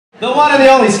The one and the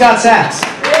only Scot Sax.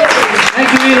 Thank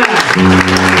you, Eli.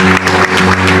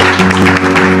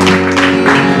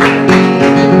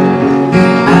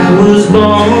 I was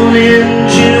born in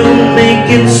June,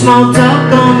 making small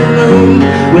talk on the moon,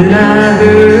 when I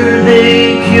heard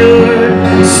they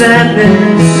cured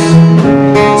sadness.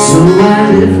 So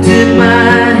I lifted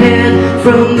my head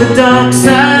from the dark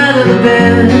side of the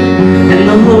bed, and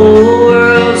the whole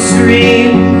world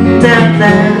screamed at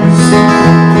last.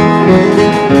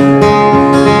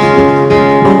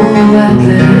 Oh, at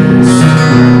last.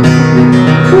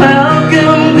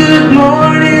 Welcome, good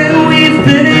morning, we've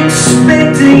been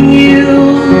expecting you.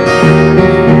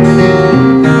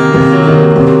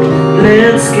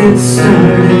 Let's get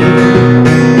started.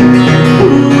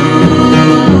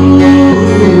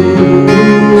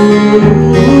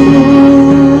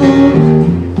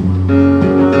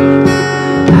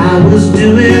 I was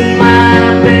doing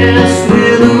my best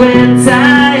with a red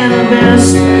tie and a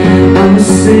vest. I was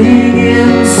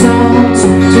singing songs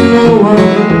to no one.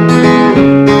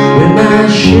 When my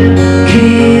ship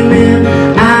came in,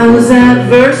 I was at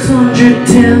verse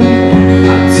 110.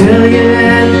 I'll tell you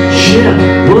that ship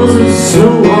was a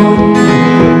slow one.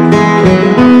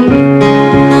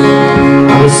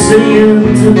 I was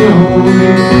singing to no one.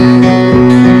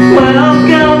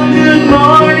 Welcome, good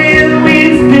morning,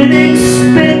 we've been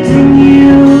expecting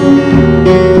you.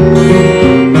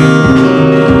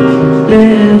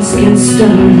 Let's get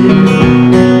started.